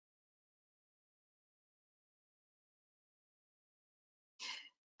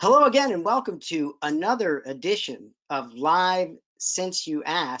Hello again, and welcome to another edition of Live Since You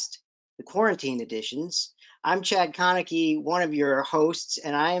Asked, the quarantine editions. I'm Chad Konecki, one of your hosts,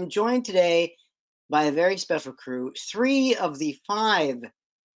 and I am joined today by a very special crew, 3 of the 5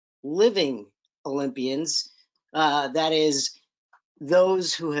 living Olympians, that is,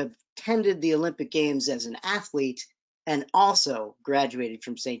 those who have attended the Olympic Games as an athlete and also graduated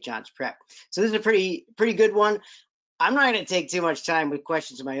from St. John's Prep. So this is a pretty good one. I'm not going to take too much time with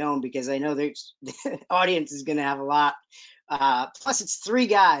questions of my own because I know the audience is going to have a lot. Plus, it's 3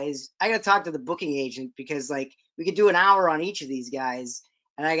 guys. I got to talk to the booking agent because, we could do an hour on each of these guys.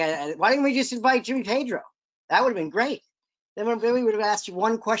 And why didn't we just invite Jimmy Pedro? That would have been great. Then we would have asked you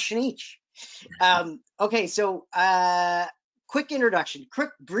one question each. Okay, so quick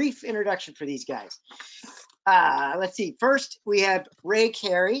brief introduction for these guys. Let's see. First, we have Ray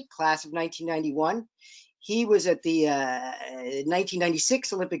Carey, class of 1991. He was at the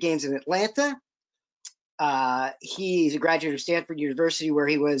 1996 Olympic Games in Atlanta. He's a graduate of Stanford University, where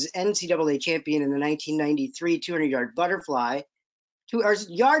he was NCAA champion in the 1993 200-yard butterfly.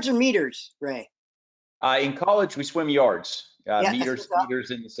 Yards or meters, Ray? In college, we swim yards. Yeah, meters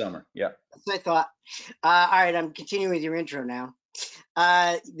in the summer. Yeah. That's what I thought. All right, I'm continuing with your intro now.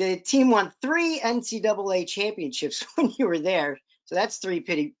 The team won 3 NCAA championships when you were there. So that's 3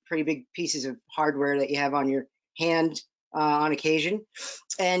 pretty big pieces of hardware that you have on your hand on occasion.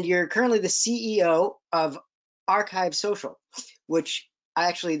 And you're currently the CEO of Archive Social, which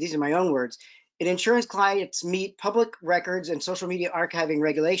these are my own words. It ensures clients meet public records and social media archiving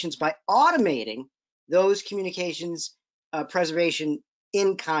regulations by automating those communications preservation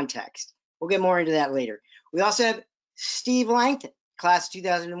in context. We'll get more into that later. We also have Steve Langton, class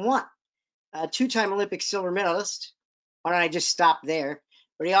 2001, a 2-time Olympic silver medalist. Why don't I just stop there?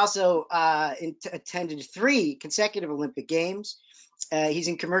 But he also attended 3 consecutive Olympic Games. He's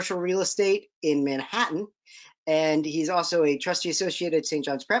in commercial real estate in Manhattan, and he's also a trustee associate at St.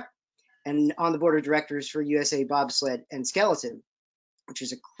 John's Prep and on the board of directors for USA Bobsled and Skeleton, which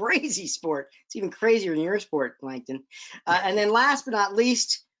is a crazy sport. It's even crazier than your sport, Langton. And then last but not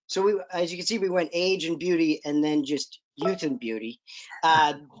least, so as you can see, we went age and beauty and then just youth and beauty.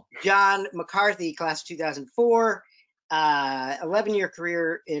 John McCarthy, class of 2004. 11-year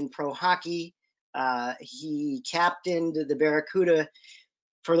career in pro hockey. He captained the Barracuda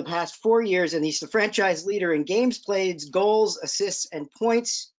for the past 4 years, and he's the franchise leader in games played, goals, assists, and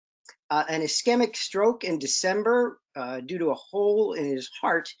points. An ischemic stroke in December due to a hole in his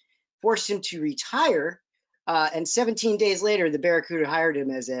heart forced him to retire, and 17 days later, the Barracuda hired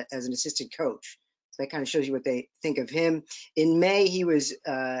him as an assistant coach. So that kind of shows you what they think of him. In May, he was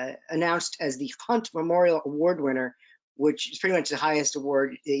announced as the Hunt Memorial Award winner, which is pretty much the highest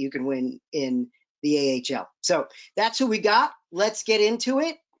award that you can win in the AHL. So that's who we got. Let's get into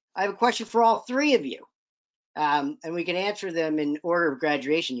it. I have a question for all 3 of you, and we can answer them in order of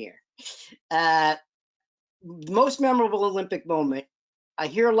graduation year. Most memorable Olympic moment. I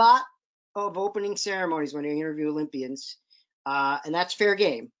hear a lot of opening ceremonies when I interview Olympians, and that's fair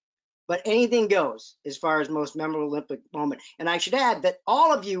game. But anything goes as far as most memorable Olympic moment. And I should add that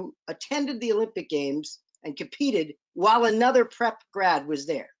all of you attended the Olympic Games and competed while another prep grad was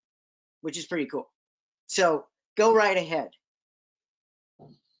there, which is pretty cool. So go right ahead.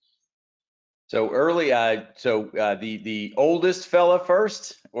 So early, the oldest fella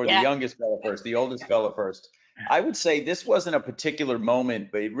first, or the youngest fella first? The oldest fella first. I would say this wasn't a particular moment,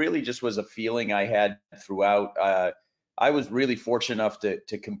 but it really just was a feeling I had throughout. I was really fortunate enough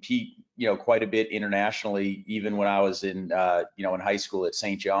to compete, quite a bit internationally, even when I was in high school at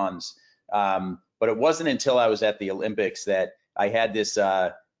St. John's. But it wasn't until I was at the Olympics that I had this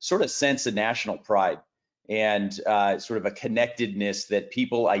sort of sense of national pride and sort of a connectedness that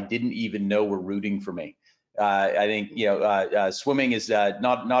people I didn't even know were rooting for me. I think swimming is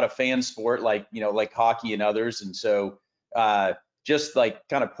not a fan sport like hockey and others, and so just like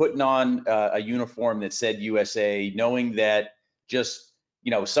kind of putting on a uniform that said USA, knowing that just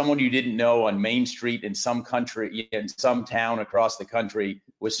someone you didn't know on Main Street in some country, in some town across the country,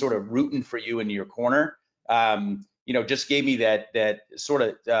 was sort of rooting for you in your corner. Just gave me that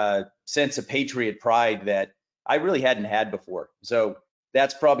sort of sense of patriot pride that I really hadn't had before. So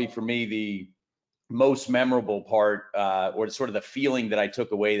that's probably for me the most memorable part, or sort of the feeling that I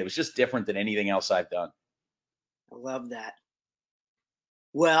took away that was just different than anything else I've done. I love that.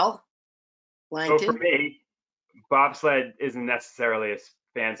 Well, Langton? So for me, bobsled isn't necessarily a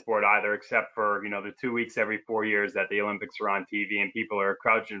fan sport either, except for, the 2 weeks every 4 years that the Olympics are on TV and people are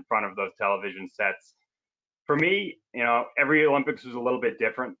crouched in front of those television sets. For me, every Olympics was a little bit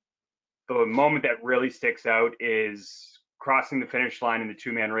different. The moment that really sticks out is crossing the finish line in the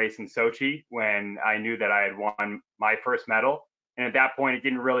two-man race in Sochi when I knew that I had won my first medal. And at that point, it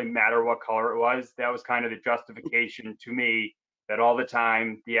didn't really matter what color it was. That was kind of the justification to me that all the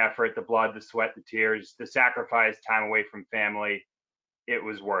time, the effort, the blood, the sweat, the tears, the sacrifice, time away from family, it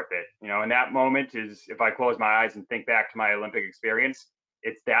was worth it. And that moment is, if I close my eyes and think back to my Olympic experience,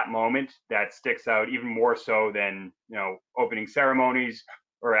 it's that moment that sticks out even more so than, opening ceremonies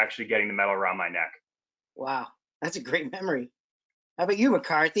or actually getting the medal around my neck. Wow, that's a great memory. How about you,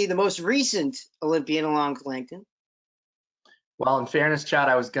 McCarthy, the most recent Olympian along with Langton? Well, in fairness, Chad,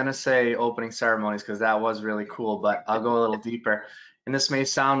 I was going to say opening ceremonies because that was really cool, but I'll go a little deeper. And this may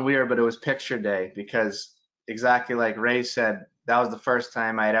sound weird, but it was picture day because exactly like Ray said, that was the first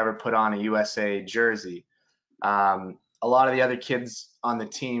time I had ever put on a USA jersey. A lot of the other kids on the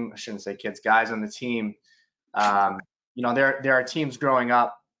team, I shouldn't say kids, guys on the team, there are teams growing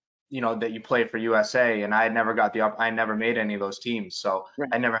up, that you play for USA, and I had never I never made any of those teams. So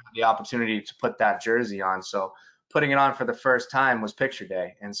right. I never had the opportunity to put that jersey on. So putting it on for the first time was picture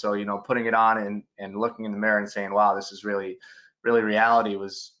day. And so, putting it on and looking in the mirror and saying, wow, this is really, really reality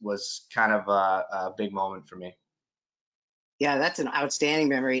was kind of a big moment for me. Yeah, that's an outstanding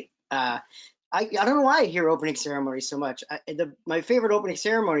memory. I don't know why I hear opening ceremonies so much. My favorite opening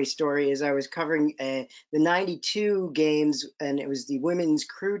ceremony story is I was covering the 92 games, and it was the women's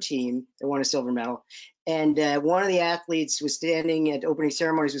crew team that won a silver medal. And one of the athletes was standing at opening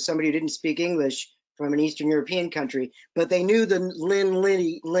ceremonies with somebody who didn't speak English from an Eastern European country, but they knew the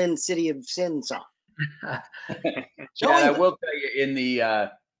Lynn City of Sin song. Chad, I will tell you, in the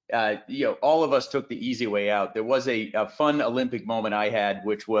all of us took the easy way out. There was a fun Olympic moment I had,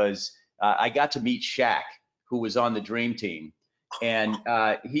 which was I got to meet Shaq, who was on the Dream Team, and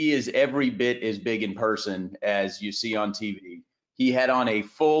he is every bit as big in person as you see on TV. He had on a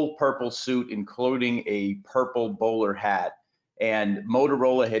full purple suit, including a purple bowler hat. And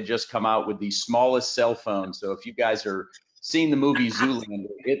Motorola had just come out with the smallest cell phone. So if you guys are seeing the movie Zoolander,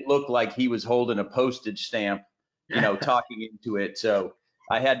 it looked like he was holding a postage stamp, talking into it. So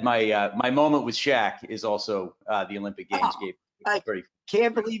I had my moment with Shaq is also the Olympic Games game. I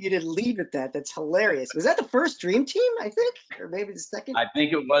can't believe you didn't leave at that. That's hilarious. Was that the first Dream Team, I think? Or maybe the second? I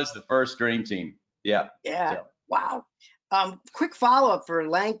think it was the first Dream Team. Yeah. Yeah. So. Wow. Quick follow-up for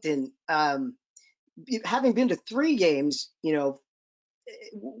Langton. Having been to 3 games,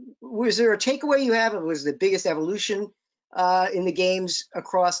 was there a takeaway you have? Was the biggest evolution in the games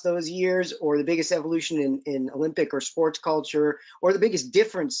across those years, or the biggest evolution in Olympic or sports culture, or the biggest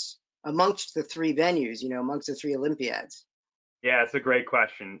difference amongst the 3 venues, amongst the 3 Olympiads? Yeah, it's a great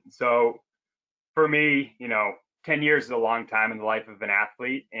question. So for me, 10 years is a long time in the life of an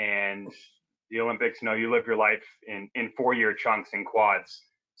athlete, and the Olympics, you live your life in 4-year chunks and quads.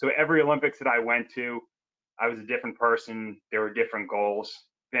 So every Olympics that I went to, I was a different person. There were different goals.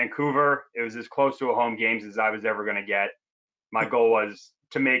 Vancouver, it was as close to a home games as I was ever going to get. My goal was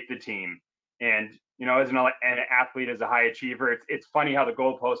to make the team. And, as an athlete, as a high achiever, it's funny how the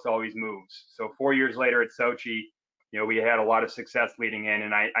goalpost always moves. So 4 years later at Sochi, we had a lot of success leading in,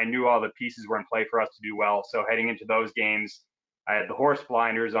 and I knew all the pieces were in play for us to do well. So heading into those games, I had the horse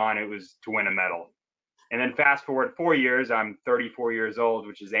blinders on. It was to win a medal. And then fast forward 4 years, I'm 34 years old,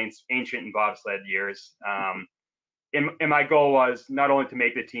 which is ancient in bobsled years. And my goal was not only to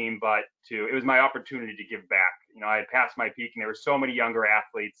make the team, but it was my opportunity to give back. I had passed my peak, and there were so many younger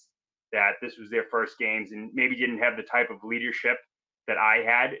athletes that this was their first games and maybe didn't have the type of leadership that I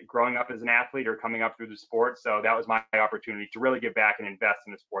had growing up as an athlete or coming up through the sport. So that was my opportunity to really give back and invest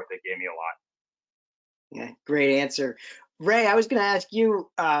in a sport that gave me a lot. Yeah, great answer. Ray, I was going to ask you,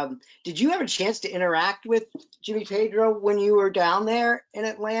 did you have a chance to interact with Jimmy Pedro when you were down there in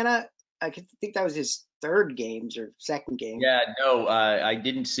Atlanta? I think that was his 3rd games or 2nd game. Yeah, no, I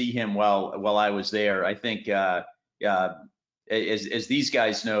didn't see him while I was there. I think as these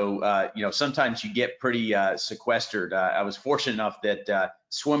guys know, sometimes you get pretty sequestered. I was fortunate enough that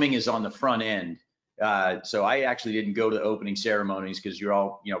swimming is on the front end. So I actually didn't go to the opening ceremonies because you're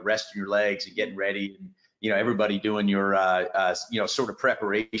all, resting your legs and getting ready, and everybody doing your sort of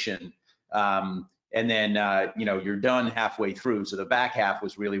preparation. And then you're done halfway through. So the back half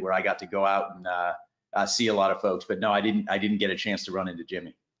was really where I got to go out and see a lot of folks. But no, I didn't get a chance to run into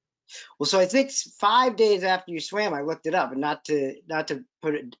Jimmy. Well, so I think 5 days after you swam, I looked it up, and not to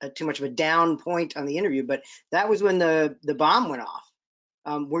put too much of a down point on the interview, but that was when the bomb went off.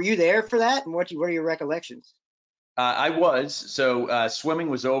 Were you there for that? And what are your recollections? I was. So swimming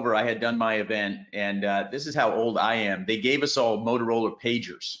was over. I had done my event, and this is how old I am. They gave us all Motorola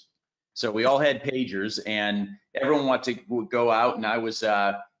pagers. So we all had pagers, and everyone wanted to go out, and I was,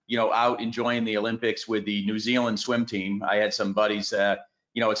 out enjoying the Olympics with the New Zealand swim team. I had some buddies.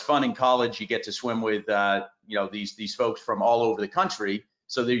 It's fun in college. You get to swim with these folks from all over the country.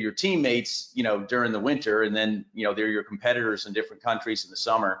 So they're your teammates, during the winter, and then they're your competitors in different countries in the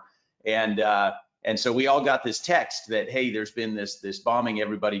summer. And so we all got this text that, hey, there's been this bombing.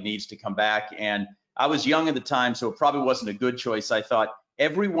 Everybody needs to come back. And I was young at the time, so it probably wasn't a good choice. I thought,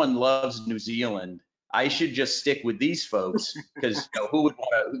 everyone loves New Zealand. I should just stick with these folks, because who would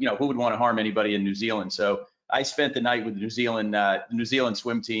want to harm anybody in New Zealand? So I spent the night with the New Zealand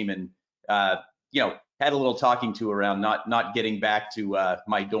swim team, and had a little talking to around not getting back to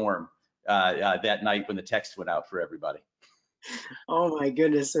my dorm that night when the text went out for everybody. Oh my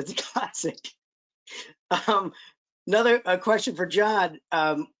goodness, that's classic. Another question for John.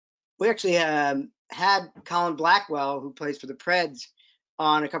 We actually had Colin Blackwell, who plays for the Preds,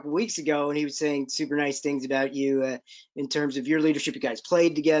 on a couple of weeks ago, and he was saying super nice things about you in terms of your leadership. You guys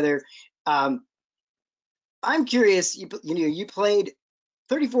played together. I'm curious. You played.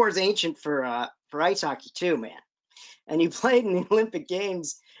 34 is ancient for ice hockey too, man. And you played in the Olympic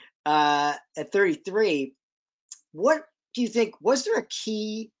Games at 33. What do you think? Was there a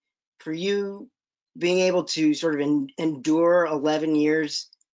key for you being able to sort of endure 11 years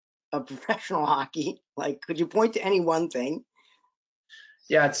of professional hockey? Like, could you point to any one thing?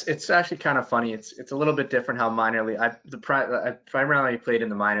 Yeah, it's actually kind of funny. It's a little bit different how minor league. I primarily played in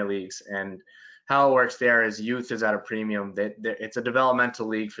the minor leagues, and how it works there is youth is at a premium. It's a developmental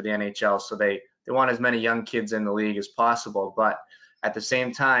league for the NHL, so they want as many young kids in the league as possible. But at the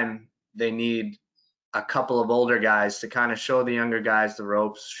same time, they need a couple of older guys to kind of show the younger guys the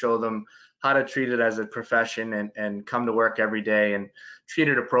ropes, show them how to treat it as a profession, and come to work every day and treat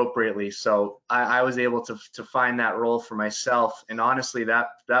it appropriately. So I was able to find that role for myself, and honestly,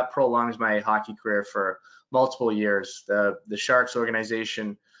 that prolongs my hockey career for multiple years. The Sharks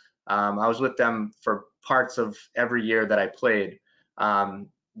organization, I was with them for parts of every year that I played.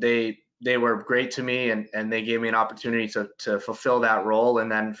 They were great to me, and they gave me an opportunity to fulfill that role.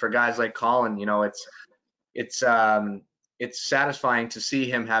 And then for guys like Colin, it's satisfying to see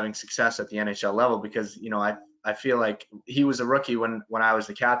him having success at the NHL level, because I feel like he was a rookie when I was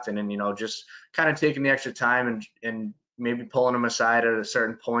the captain, and just kind of taking the extra time and maybe pulling him aside at a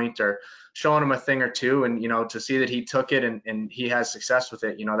certain point, or showing him a thing or two, and to see that he took it and he has success with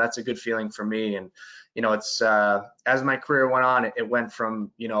it, that's a good feeling for me. And it's as my career went on, it went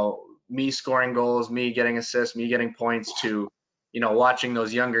from me scoring goals, me getting assists, me getting points, to watching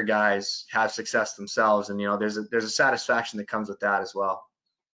those younger guys have success themselves, and there's a satisfaction that comes with that as well.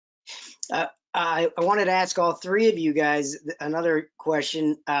 I wanted to ask all three of you guys another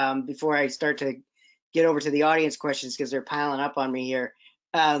question before I start to get over to the audience questions, because they're piling up on me here.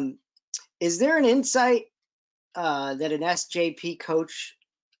 Is there an insight that an SJP coach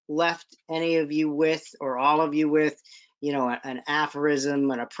left any of you with, or all of you with, an aphorism,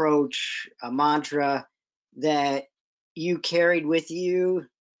 an approach, a mantra that you carried with you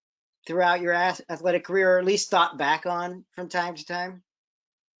throughout your athletic career, or at least thought back on from time to time?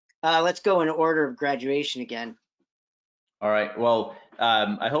 Let's go in order of graduation again. All right. Well,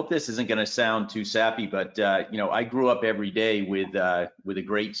 I hope this isn't going to sound too sappy, but I grew up every day with a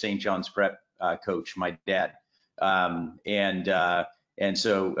great St. John's Prep coach, my dad, and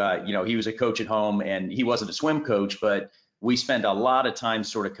so he was a coach at home, and he wasn't a swim coach, but we spent a lot of time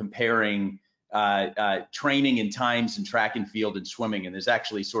sort of comparing training and times in track and field and swimming, and there's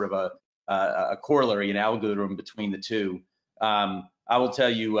actually sort of a corollary, an algorithm between the two. I will tell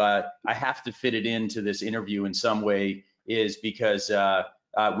you, I have to fit it into this interview in some way, is because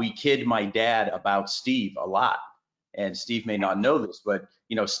we kid my dad about Steve a lot. And Steve may not know this, but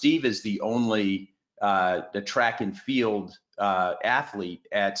Steve is the only the track and field athlete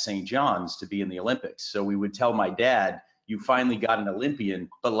at St. John's to be in the Olympics. So we would tell my dad, you finally got an Olympian,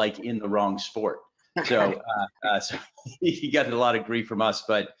 but like in the wrong sport. So, so he got a lot of grief from us,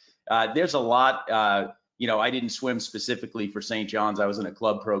 but there's a lot, I didn't swim specifically for St. John's. I was in a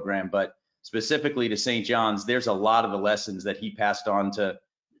club program, but specifically to St. John's, there's a lot of the lessons that he passed on to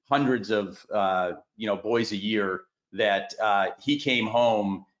hundreds of, boys a year, that he came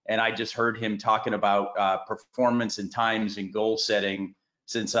home and I just heard him talking about performance and times and goal setting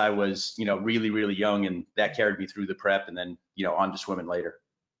since I was, really, really young, and that carried me through the prep and then, on to swimming later.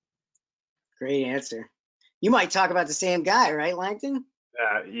 Great answer. You might talk about the same guy, right, Langton?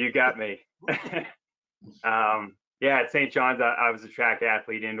 You got me. At St. John's, I was a track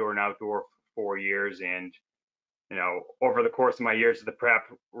athlete, indoor and outdoor, for 4 years. And, over the course of my years at the prep,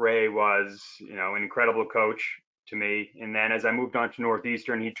 Ray was, an incredible coach to me. And then as I moved on to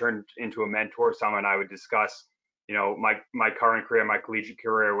Northeastern, he turned into a mentor, someone I would discuss, my current career, my collegiate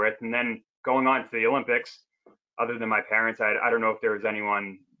career with. And then going on to the Olympics, other than my parents, I don't know if there was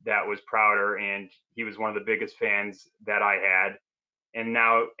anyone that was prouder, and he was one of the biggest fans that I had. And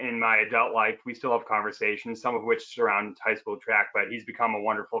now in my adult life, we still have conversations, some of which surround high school track, but he's become a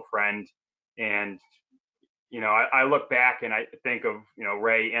wonderful friend. And, I look back and I think of,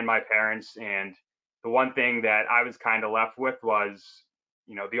 Ray and my parents. And the one thing that I was kind of left with was,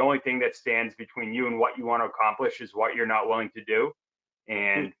 the only thing that stands between you and what you want to accomplish is what you're not willing to do.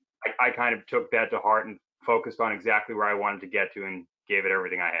 And I kind of took that to heart and focused on exactly where I wanted to get to and gave it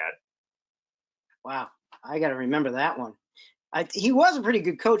everything I had. Wow. I got to remember that one. He was a pretty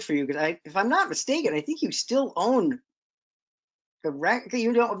good coach for you, because if I'm not mistaken, I think you still own the record.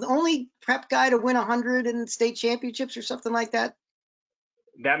 The only prep guy to win 100 in state championships or something like that.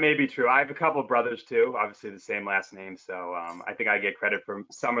 That may be true. I have a couple of brothers too, obviously the same last name, so I think I get credit for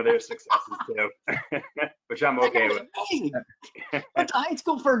some of their successes too, which I'm okay with. Went to high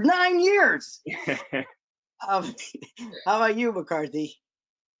school for 9 years. How about you, McCarthy?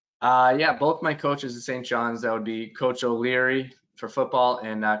 Yeah, both my coaches at St. John's, that would be Coach O'Leary for football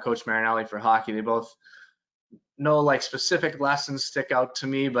and Coach Marinelli for hockey. They both no specific lessons stick out to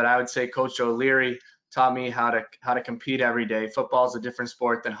me, but I would say Coach O'Leary taught me how to compete every day. Football is a different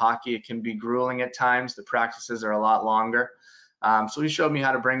sport than hockey. It can be grueling at times. The practices are a lot longer. So he showed me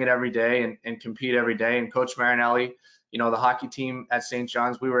how to bring it every day and compete every day. And Coach Marinelli, the hockey team at St.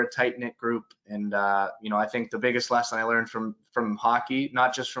 John's, we were a tight-knit group. And, I think the biggest lesson I learned from hockey,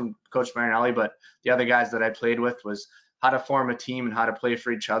 not just from Coach Marinelli, but the other guys that I played with, was how to form a team and how to play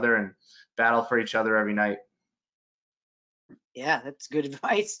for each other and battle for each other every night. Yeah, that's good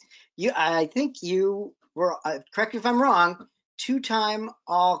advice. I think you were, correct me if I'm wrong, 2-time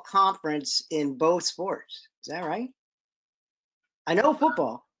all-conference in both sports. Is that right? I know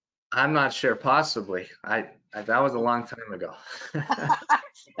football. I'm not sure, possibly. That was a long time ago.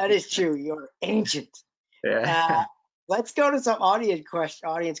 That is true. You're ancient. Yeah. Let's go to some audience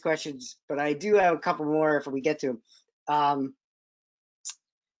questions, but I do have a couple more if we get to them.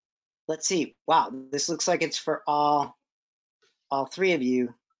 Let's see. Wow, this looks like it's for all three of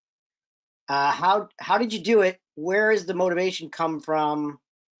you. How did you do it? Where is the motivation come from?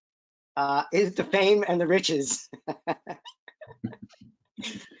 Is it the fame and the riches?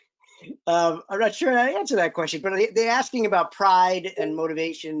 I'm not sure how to answer that question, but they're asking about pride and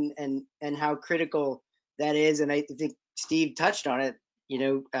motivation and how critical that is. And I think Steve touched on it.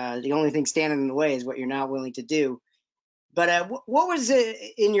 The only thing standing in the way is what you're not willing to do. But what was it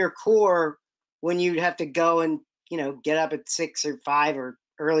in your core when you'd have to go and get up at 6 or 5 or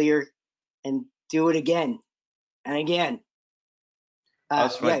earlier and do it again and again?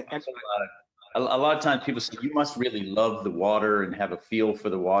 That's right. Yeah. A lot of times people say you must really love the water and have a feel for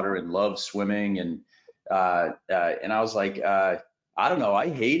the water and love swimming. And I was like, I don't know. I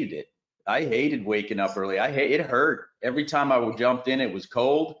hated it. I hated waking up early. It hurt. Every time I jumped in, it was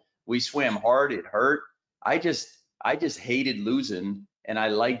cold. We swam hard. It hurt. I just hated losing, and I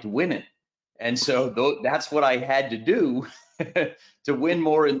liked winning. And so that's what I had to do to win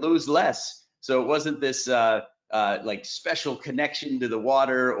more and lose less. So it wasn't this special connection to the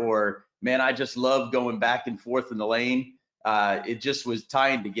water, or man, I just love going back and forth in the lane. It just was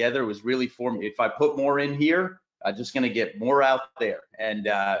tying together. It was really for me. If I put more in here, I'm just going to get more out there. And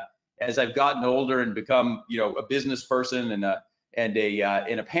as I've gotten older and become, a business person and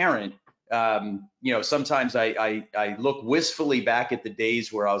a parent, sometimes I look wistfully back at the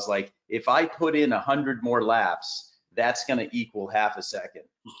days where I was like, if I put in 100 more laps, that's going to equal half a second.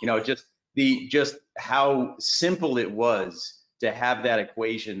 Just how simple it was to have that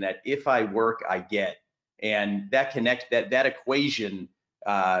equation that if I work, I get. And that equation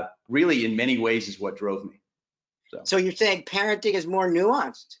really in many ways is what drove me. So you're saying parenting is more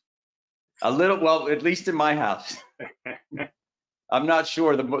nuanced? A little, well, at least in my house. I'm not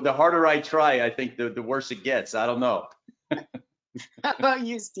sure. The harder I try, I think the worse it gets. I don't know. How about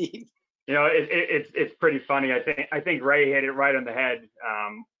you, Steve? It's pretty funny. I think Ray hit it right on the head.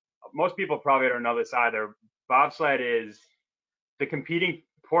 Most people probably don't know this either. Bobsled is the competing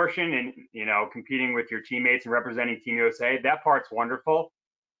portion, and competing with your teammates and representing Team USA. That part's wonderful.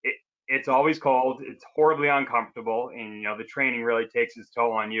 It's always cold. It's horribly uncomfortable, and the training really takes its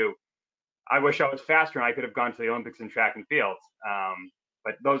toll on you. I wish I was faster and I could have gone to the Olympics in track and field.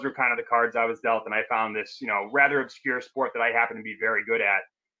 But those are kind of the cards I was dealt, and I found this, rather obscure sport that I happen to be very good at.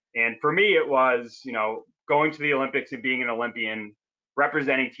 And for me, it was, going to the Olympics and being an Olympian,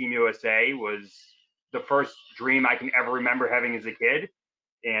 representing Team USA was the first dream I can ever remember having as a kid.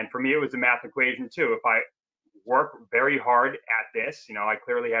 And for me, it was a math equation too. If I work very hard at this, I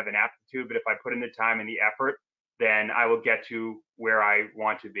clearly have an aptitude, but if I put in the time and the effort, then I will get to where I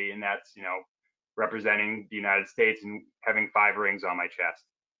want to be. And that's, representing the United States and having 5 rings on my chest.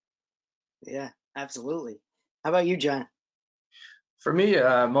 Yeah, absolutely. How about you, John? For me,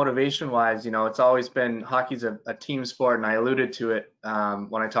 motivation-wise, it's always been hockey's a team sport, and I alluded to it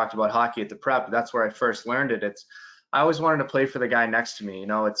when I talked about hockey at the prep. That's where I first learned it. I always wanted to play for the guy next to me.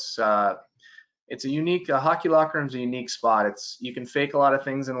 It's a unique hockey locker room's a unique spot. You can fake a lot of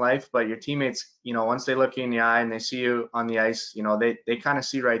things in life, but your teammates, once they look you in the eye and they see you on the ice, they kind of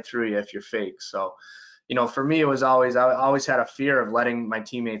see right through you if you're fake. So, for me, I always had a fear of letting my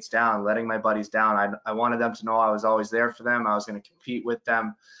teammates down, letting my buddies down. I wanted them to know I was always there for them. I was going to compete with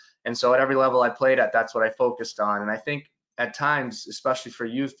them. And so at every level I played at, that's what I focused on. And I think at times, especially for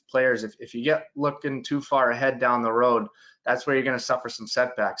youth players, if you get looking too far ahead down the road, that's where you're going to suffer some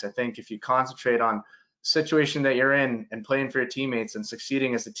setbacks. I think if you concentrate on the situation that you're in and playing for your teammates and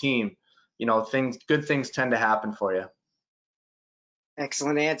succeeding as a team, good things tend to happen for you.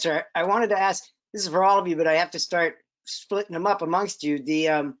 Excellent answer. I wanted to ask, this is for all of you, but I have to start splitting them up amongst you.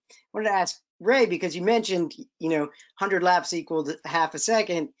 I wanted to ask Ray, because you mentioned, 100 laps equaled half a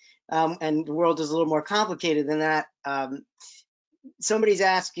second, and the world is a little more complicated than that. Somebody's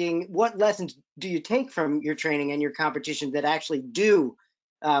asking, what lessons do you take from your training and your competition that actually do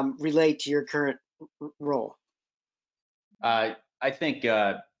relate to your current role? I think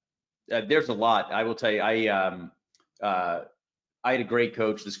there's a lot. I will tell you, I had a great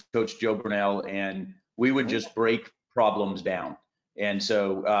coach, this coach Joe Brunel, and we would just break problems down. And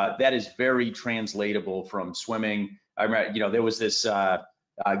so that is very translatable from swimming. I remember, there was this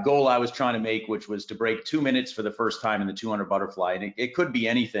goal I was trying to make, which was to break 2 minutes for the first time in the 200 butterfly. And it could be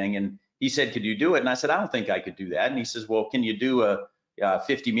anything. And he said, could you do it? And I said, I don't think I could do that. And he says, well, can you do a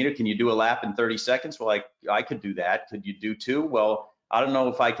 50 meter? Can you do a lap in 30 seconds? Well, I could do that. Could you do 2? Well, I don't know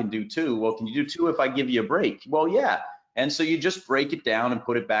if I can do 2. Well, can you do 2 if I give you a break? Well, yeah. And so you just break it down and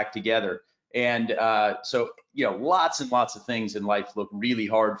put it back together. And so, lots and lots of things in life look really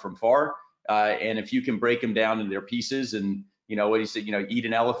hard from far. And if you can break them down into their pieces and, what he said, eat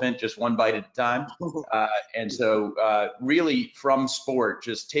an elephant just one bite at a time. And so really from sport,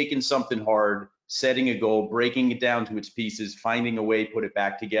 just taking something hard, setting a goal, breaking it down to its pieces, finding a way to put it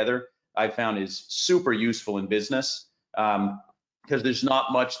back together, I found is super useful in business. Because there's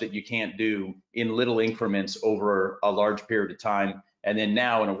not much that you can't do in little increments over a large period of time. And then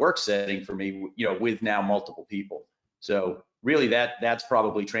now in a work setting for me, with now multiple people. So really that's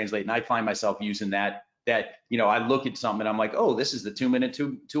probably translating. I find myself using that, I look at something and I'm like, oh, this is the 2 minute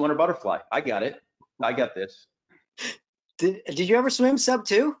 200 butterfly. I got it. I got this. Did you ever swim sub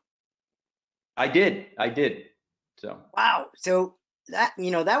 2? I did. So. Wow. So that,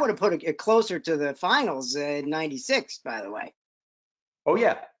 that would have put it closer to the finals in '96, by the way. Oh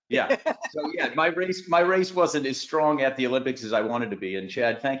yeah. So yeah, my race wasn't as strong at the Olympics as I wanted to be. And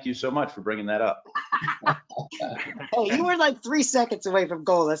Chad, thank you so much for bringing that up. Hey, you were like 3 seconds away from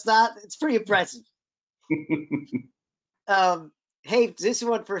goal. It's pretty impressive. Hey, this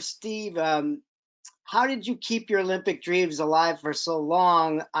one for Steve. How did you keep your Olympic dreams alive for so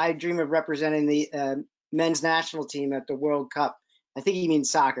long? I dream of representing the men's national team at the World Cup. I think he means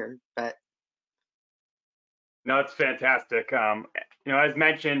soccer, but. No, it's fantastic. As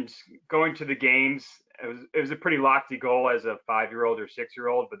mentioned, going to the games, it was a pretty lofty goal as a 5-year-old or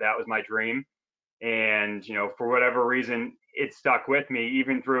 6-year-old, but that was my dream. And, for whatever reason, it stuck with me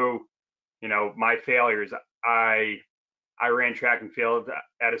even through, my failures. I ran track and field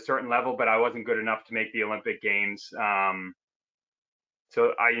at a certain level, but I wasn't good enough to make the Olympic Games.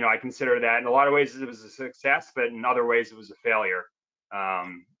 So I consider that in a lot of ways it was a success, but in other ways it was a failure.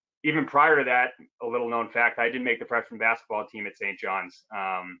 Even prior to that, a little known fact, I didn't make the freshman basketball team at St. John's.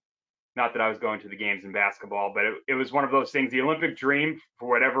 Not that I was going to the games in basketball, but it was one of those things, the Olympic dream, for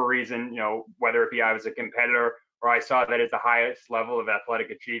whatever reason, whether it be I was a competitor or I saw that as the highest level of athletic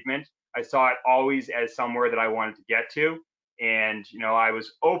achievement, I saw it always as somewhere that I wanted to get to. And, I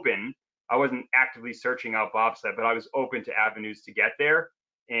was open. I wasn't actively searching out bobsled, but I was open to avenues to get there.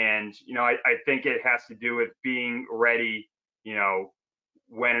 And, I think it has to do with being ready,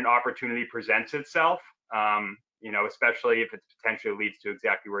 when an opportunity presents itself, especially if it potentially leads to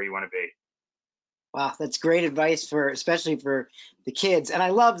exactly where you want to be. Wow, that's great advice especially for the kids. And I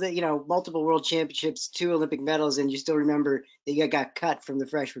love that, multiple world championships, 2 Olympic medals, and you still remember that you got cut from the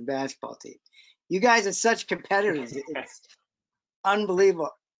freshman basketball team. You guys are such competitors. It's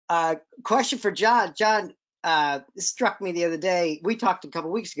unbelievable. Question for John. John, this struck me the other day. We talked a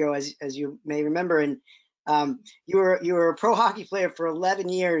couple weeks ago, as you may remember, and you were a pro hockey player for 11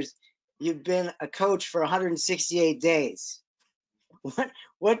 years. You've been a coach for 168 days.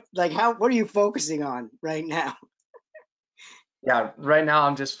 What are you focusing on right now? Yeah, right now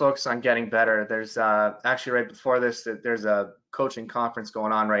I'm just focused on getting better. There's actually right before this, there's a coaching conference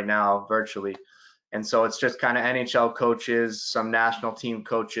going on right now virtually. And so it's just kind of NHL coaches, some national team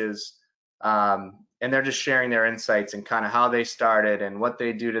coaches, and they're just sharing their insights and kind of how they started and what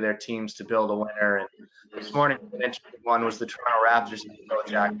they do to their teams to build a winner. And this morning, an interesting one was the Toronto Raptors head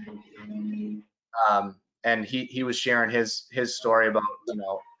coach, and he was sharing his story about, you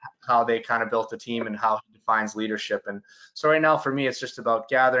know, how they kind of built a team and how he defines leadership. And so right now for me, it's just about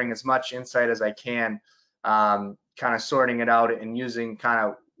gathering as much insight as I can, kind of sorting it out and using kind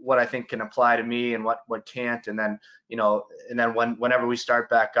of what I think can apply to me and what can't. And then, you know, and then whenever we start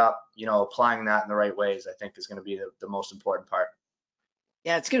back up, you know, applying that in the right ways, I think is going to be the most important part.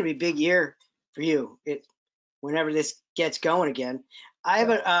 Yeah, it's going to be a big year for you. Whenever this gets going again. I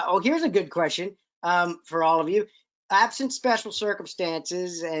have here's a good question for all of you. Absent special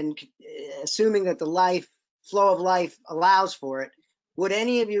circumstances and assuming that the flow of life allows for it, would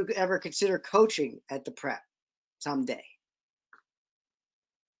any of you ever consider coaching at the prep someday?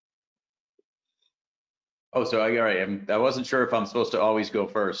 Oh, so all right. I wasn't sure if I'm supposed to always go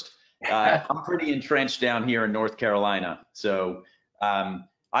first. I'm pretty entrenched down here in North Carolina, so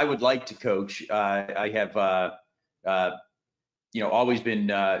I would like to coach. I have, you know, always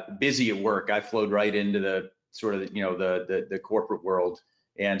been busy at work. I flowed right into the sort of, you know, the corporate world,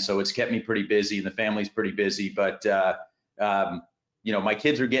 and so it's kept me pretty busy, and the family's pretty busy. But you know, my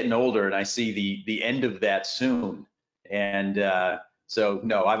kids are getting older, and I see the end of that soon. And so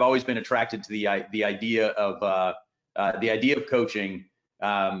no, I've always been attracted to the idea of coaching.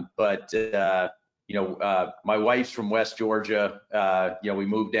 But you know, my wife's from West Georgia. You know, we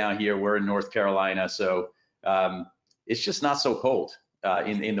moved down here. We're in North Carolina, so it's just not so cold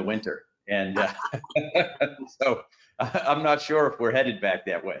in the winter, and so I'm not sure if we're headed back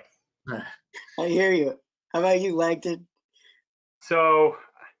that way. I hear you. How about you, Langton? So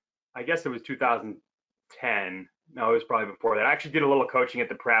I guess it was 2010. No, it was probably before that. I actually did a little coaching at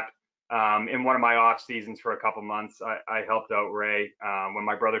the prep in one of my off seasons for a couple months. I helped out Ray when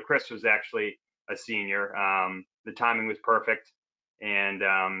my brother Chris was actually a senior. The timing was perfect, and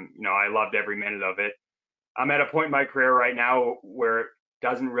you know, I loved every minute of it. I'm at a point in my career right now where it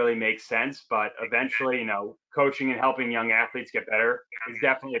doesn't really make sense, but eventually, you know, coaching and helping young athletes get better is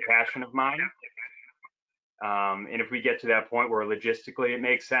definitely a passion of mine. And if we get to that point where logistically it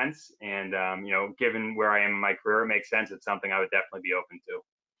makes sense, and you know, given where I am in my career, it makes sense. It's something I would definitely be open to.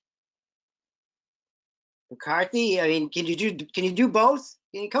 McCarthy, I mean, can you do both?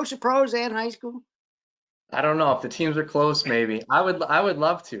 Can you coach the pros and high school? I don't know if the teams are close. Maybe I would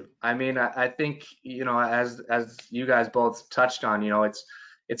love to. I mean, I think, you know, as you guys both touched on, you know,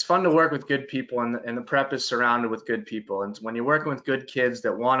 it's fun to work with good people, and the prep is surrounded with good people. And when you're working with good kids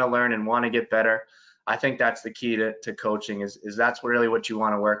that want to learn and want to get better, I think that's the key to coaching is that's really what you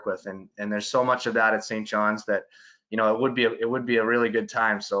want to work with. And there's so much of that at St. John's that, you know, it would be a really good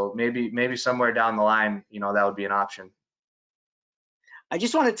time. So maybe somewhere down the line, you know, that would be an option. I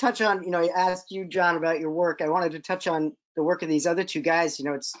just want to touch on, you know, I asked you, John, about your work. I wanted to touch on the work of these other two guys. You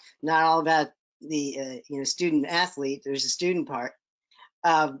know, it's not all about the, you know, student athlete. There's a student part.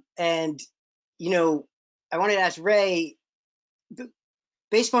 And, you know, I wanted to ask Ray,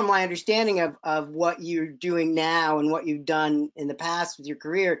 based on my understanding of what you're doing now and what you've done in the past with your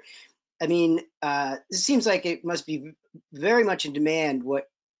career, I mean, this seems like it must be very much in demand what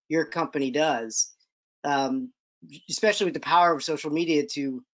your company does. Especially with the power of social media to,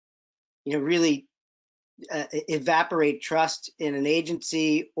 you know, really evaporate trust in an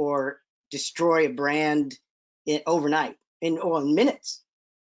agency or destroy a brand overnight in minutes.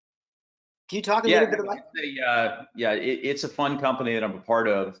 Can you talk a little bit about it? Yeah, it's a fun company that I'm a part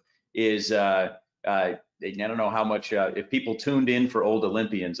of. I don't know how much, if people tuned in for old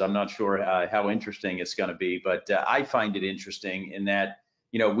Olympians, I'm not sure how interesting it's going to be, but I find it interesting in that,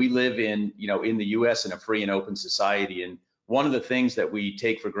 you know, we live in the U.S. in a free and open society. And one of the things that we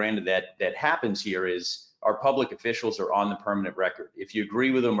take for granted that happens here is our public officials are on the permanent record. If you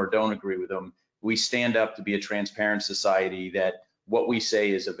agree with them or don't agree with them, we stand up to be a transparent society, that what we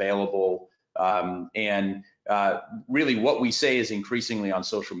say is available. And really what we say is increasingly on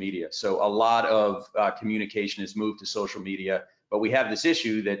social media. So a lot of communication has moved to social media, but we have this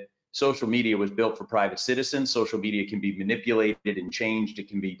issue that social media was built for private citizens. Social media can be manipulated and changed. It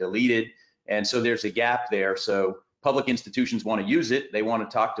can be deleted. And so there's a gap there. So public institutions want to use it. They want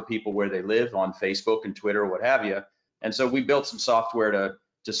to talk to people where they live on Facebook and Twitter, what have you. And so we built some software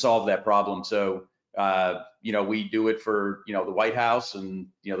to solve that problem. So you know, we do it for, you know, the White House and,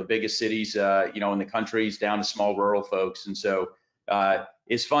 you know, the biggest cities, you know, in the countries down to small rural folks. And so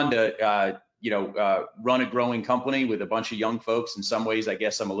it's fun to run a growing company with a bunch of young folks. In some ways, I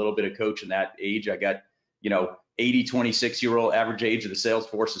guess I'm a little bit of coach in that age. I got, 80, 26-year-old average age of the sales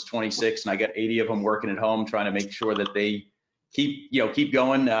force is 26, and I got 80 of them working at home trying to make sure that they keep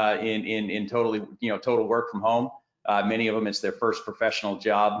going in total work from home. Many of them, it's their first professional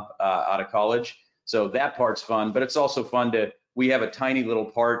job out of college. So that part's fun, but it's also fun we have a tiny little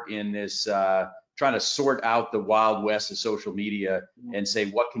part in this trying to sort out the wild west of social media and say,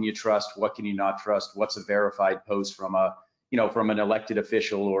 what can you trust? What can you not trust? What's a verified post from from an elected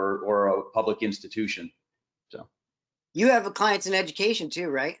official or a public institution? So you have clients in education too,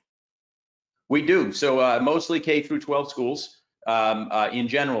 right? We do. So mostly K through 12 schools in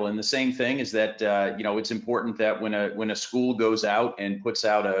general. And the same thing is that, it's important that when a school goes out and puts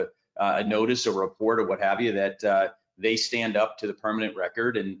out a notice or report or what have you, that they stand up to the permanent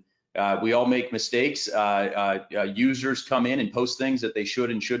record. And we all make mistakes. Users come in and post things that they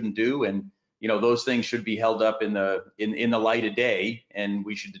should and shouldn't do. And, those things should be held up in the light of day. And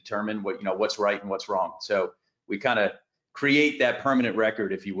we should determine what's right and what's wrong. So we kind of create that permanent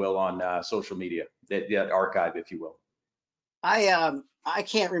record, if you will, on social media, that archive, if you will. I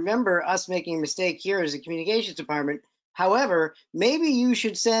can't remember us making a mistake here as a communications department. However, maybe you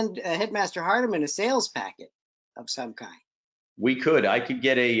should send Headmaster Hardiman a sales packet of some kind. We could. I could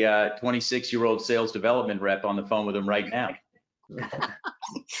get a 26-year-old sales development rep on the phone with him right now.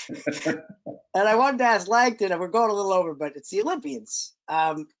 And I wanted to ask Langton, and we're going a little over, but it's the Olympians.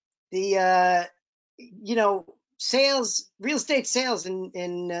 Real estate sales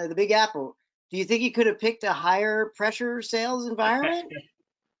in the Big Apple. Do you think you could have picked a higher pressure sales environment?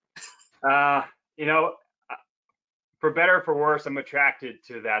 For better or for worse, I'm attracted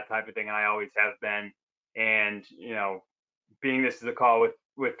to that type of thing, and I always have been. And, being this is a call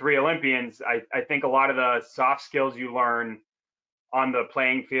with 3 Olympians, I think a lot of the soft skills you learn on the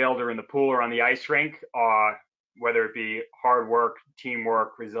playing field or in the pool or on the ice rink, whether it be hard work,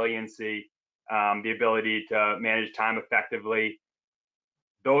 teamwork, resiliency, the ability to manage time effectively,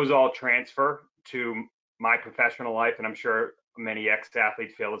 those all transfer to my professional life, and I'm sure many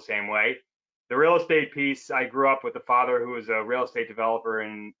ex-athletes feel the same way. The real estate piece, I grew up with a father who was a real estate developer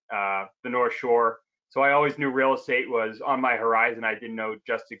in the North Shore, so I always knew real estate was on my horizon. I didn't know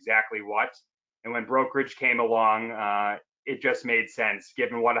just exactly what. And when brokerage came along, it just made sense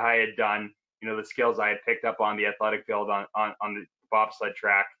given what I had done, the skills I had picked up on the athletic field on the bobsled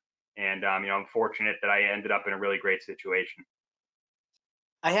track. And, I'm fortunate that I ended up in a really great situation.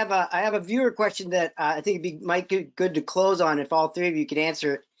 I have a viewer question that I think might be good to close on if all 3 of you could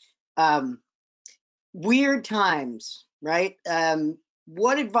answer it. Weird times, right?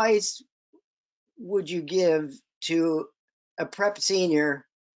 What advice would you give to a prep senior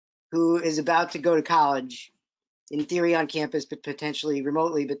who is about to go to college, in theory on campus, but potentially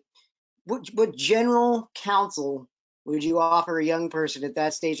remotely? But what general counsel would you offer a young person at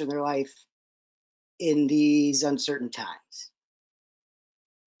that stage in their life in these uncertain times?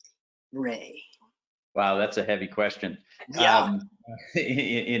 Ray. Wow, that's a heavy question. Yeah.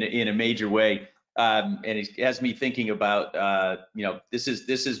 In a major way. And it has me thinking about, this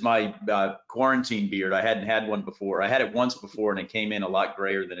is my quarantine beard. I hadn't had one before. I had it once before, and it came in a lot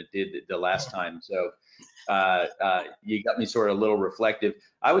grayer than it did the last time. So you got me sort of a little reflective.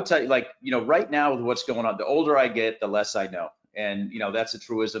 I would tell you, right now with what's going on, the older I get, the less I know. And, that's a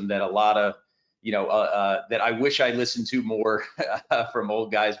truism that a lot of, that I wish I listened to more from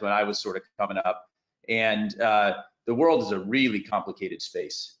old guys when I was sort of coming up. And the world is a really complicated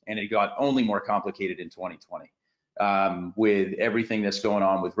space, and it got only more complicated in 2020 with everything that's going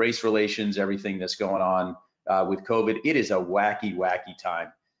on with race relations, everything that's going on with COVID. It is a wacky, wacky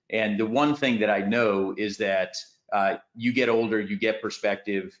time. And the one thing that I know is that you get older, you get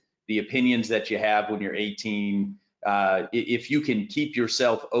perspective, the opinions that you have when you're 18, if you can keep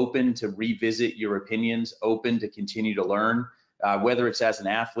yourself open to revisit your opinions, open to continue to learn, whether it's as an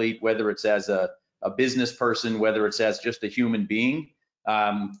athlete, whether it's as a business person, whether it's as just a human being,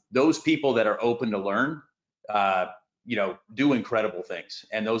 those people that are open to learn, do incredible things.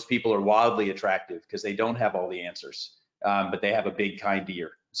 And those people are wildly attractive because they don't have all the answers, but they have a big, kind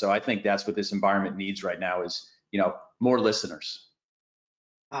ear. So I think that's what this environment needs right now is, more listeners.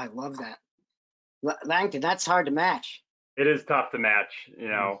 I love that. Langton, that's hard to match. It is tough to match,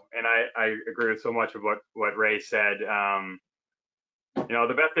 and I agree with so much of what Ray said.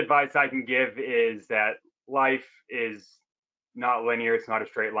 The best advice I can give is that life is not linear. It's not a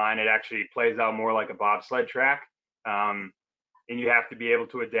straight line. It actually plays out more like a bobsled track. And you have to be able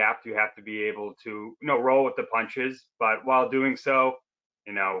to adapt. You have to be able to, roll with the punches. But while doing so,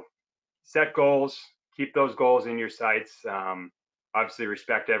 set goals, keep those goals in your sights. obviously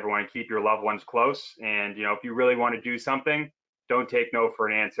respect everyone and keep your loved ones close. And, if you really want to do something, don't take no for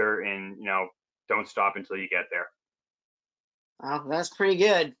an answer, and, don't stop until you get there. Well, that's pretty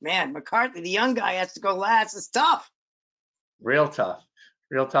good. Man, McCarthy, the young guy, has to go last. It's tough. Real tough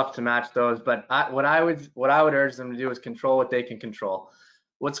to match those. But what I would urge them to do is control what they can control.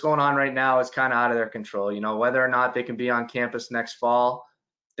 What's going on right now is kind of out of their control. Whether or not they can be on campus next fall,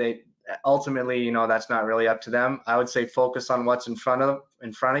 they ultimately, that's not really up to them. I would say focus on what's in front of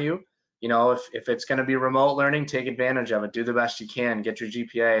you. If it's going to be remote learning, take advantage of it. Do the best you can. Get your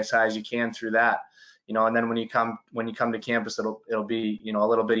GPA as high as you can through that. And then when you come to campus, it'll be a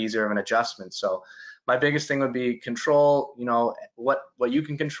little bit easier of an adjustment. So my biggest thing would be control, what you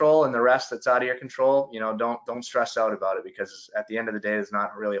can control, and the rest that's out of your control, don't stress out about it, because at the end of the day, there's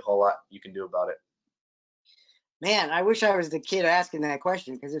not really a whole lot you can do about it. Man, I wish I was the kid asking that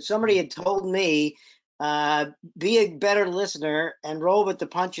question, because if somebody had told me, be a better listener and roll with the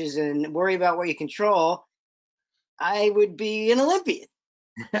punches and worry about what you control, I would be an Olympian.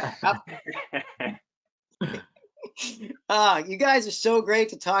 You guys are so great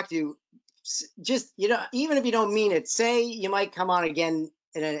to talk to. Just, even if you don't mean it, say you might come on again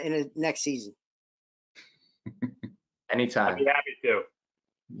in a next season. Anytime. I'd be happy to.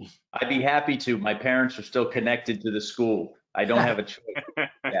 I'd be happy to. My parents are still connected to the school. I don't have a choice.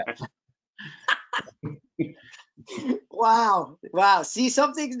 Yeah. Wow. See,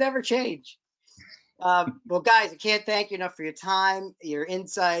 some things never change. Well, guys, I can't thank you enough for your time, your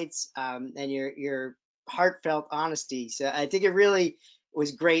insights, and your heartfelt honesty. So I think it really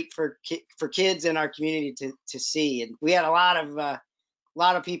was great for kids in our community to see. And we had a lot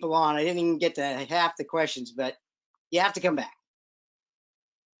of people on. I didn't even get to half the questions, but you have to come back.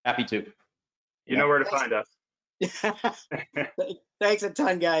 Happy to. You know where to find us. Thanks a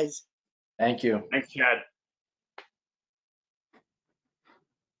ton, guys. Thank you. Thanks, Chad.